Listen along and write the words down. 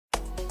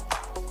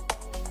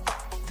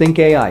Think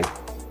AI.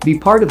 Be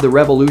part of the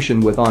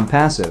revolution with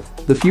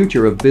ONPASSIVE, the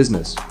future of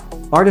business.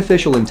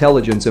 Artificial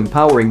intelligence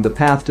empowering the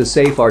path to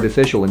safe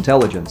artificial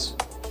intelligence.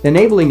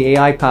 Enabling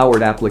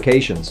AI-powered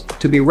applications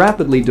to be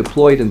rapidly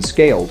deployed and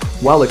scaled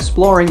while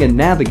exploring and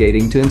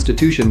navigating to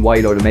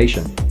institution-wide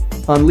automation.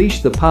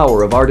 Unleash the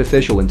power of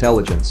artificial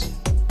intelligence.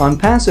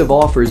 ONPASSIVE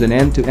offers an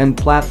end-to-end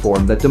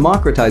platform that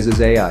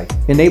democratizes AI,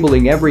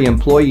 enabling every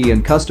employee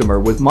and customer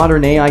with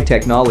modern AI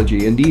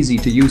technology and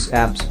easy-to-use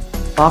apps.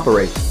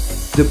 Operate.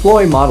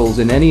 Deploy models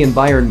in any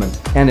environment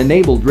and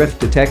enable drift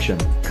detection,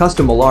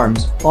 custom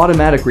alarms,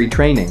 automatic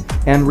retraining,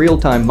 and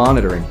real-time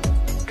monitoring.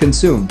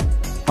 Consume.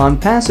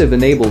 ONPASSIVE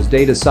enables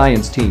data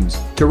science teams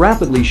to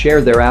rapidly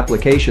share their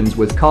applications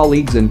with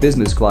colleagues and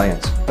business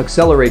clients,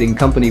 accelerating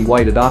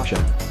company-wide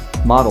adoption.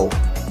 Model.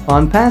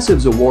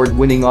 ONPASSIVE's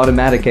award-winning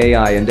automatic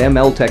AI and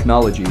ML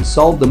technologies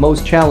solve the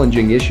most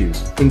challenging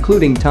issues,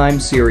 including time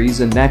series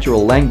and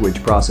natural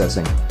language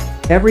processing.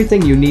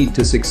 Everything you need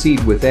to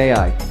succeed with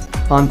AI.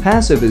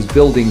 ONPASSIVE is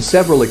building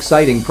several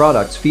exciting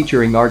products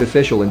featuring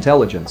artificial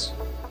intelligence.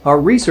 Our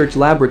research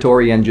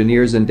laboratory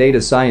engineers and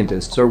data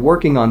scientists are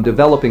working on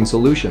developing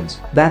solutions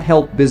that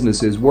help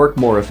businesses work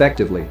more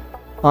effectively.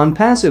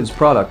 ONPASSIVE's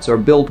products are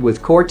built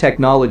with core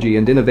technology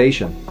and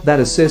innovation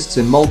that assists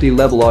in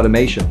multi-level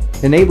automation,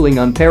 enabling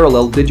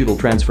unparalleled digital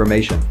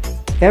transformation.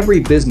 Every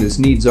business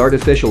needs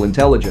artificial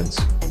intelligence.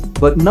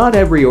 But not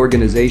every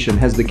organization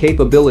has the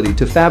capability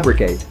to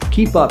fabricate,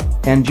 keep up,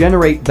 and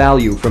generate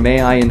value from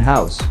AI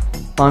in-house.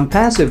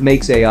 ONPASSIVE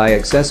makes AI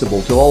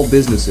accessible to all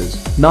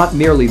businesses, not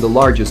merely the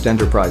largest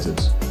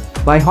enterprises.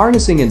 By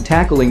harnessing and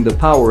tackling the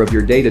power of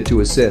your data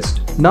to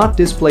assist, not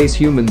displace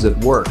humans at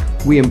work,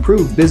 we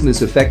improve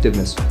business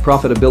effectiveness,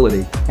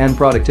 profitability, and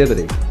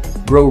productivity.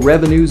 Grow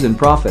revenues and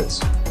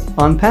profits.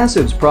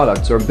 ONPASSIVE's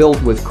products are built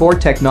with core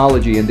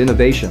technology and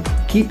innovation,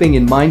 keeping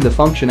in mind the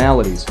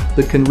functionalities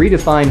that can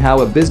redefine how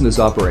a business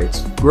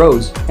operates,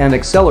 grows, and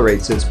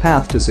accelerates its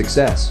path to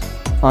success.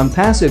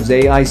 ONPASSIVE's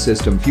AI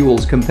system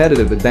fuels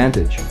competitive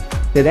advantage.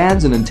 It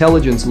adds an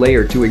intelligence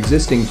layer to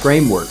existing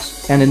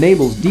frameworks and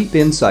enables deep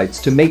insights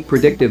to make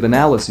predictive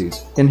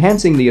analyses,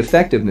 enhancing the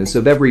effectiveness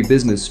of every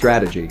business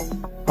strategy.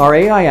 Our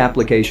AI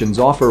applications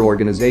offer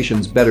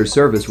organizations better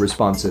service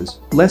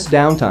responses, less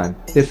downtime,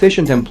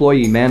 efficient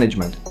employee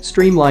management,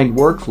 streamlined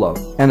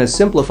workflow, and a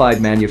simplified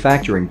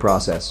manufacturing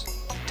process.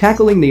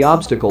 Tackling the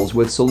obstacles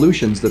with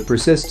solutions that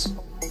persists.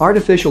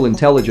 Artificial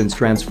intelligence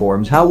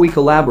transforms how we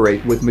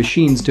collaborate with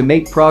machines to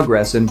make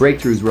progress and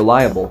breakthroughs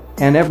reliable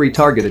and every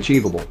target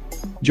achievable.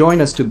 Join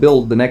us to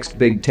build the next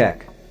big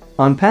tech.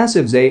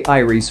 ONPASSIVE's AI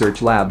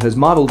Research Lab has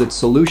modeled its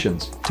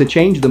solutions to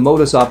change the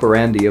modus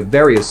operandi of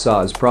various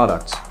SaaS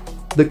products.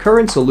 The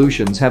current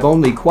solutions have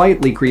only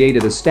quietly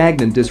created a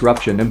stagnant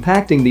disruption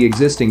impacting the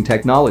existing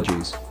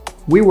technologies.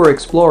 We were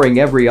exploring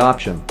every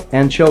option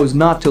and chose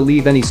not to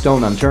leave any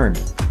stone unturned.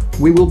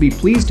 We will be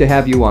pleased to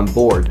have you on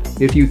board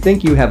if you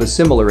think you have a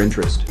similar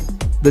interest.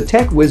 The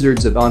tech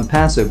wizards at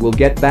ONPASSIVE will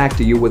get back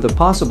to you with a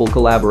possible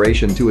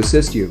collaboration to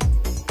assist you.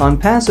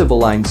 ONPASSIVE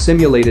aligns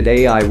simulated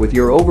AI with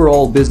your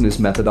overall business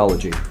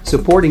methodology,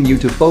 supporting you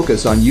to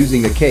focus on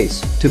using a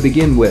case to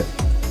begin with.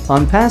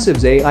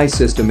 ONPASSIVE's AI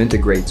system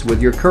integrates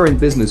with your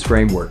current business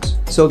frameworks,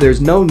 so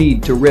there's no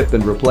need to rip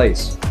and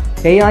replace.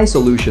 AI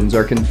solutions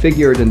are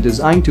configured and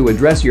designed to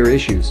address your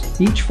issues,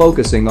 each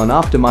focusing on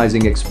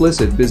optimizing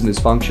explicit business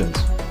functions.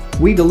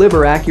 We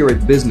deliver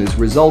accurate business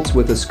results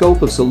with a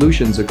scope of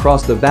solutions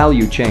across the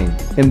value chain,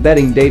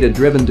 embedding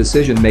data-driven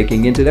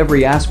decision-making into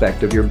every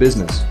aspect of your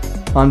business.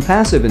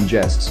 ONPASSIVE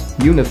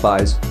ingests,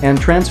 unifies, and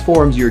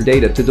transforms your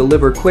data to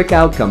deliver quick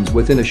outcomes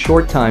within a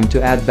short time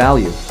to add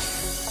value.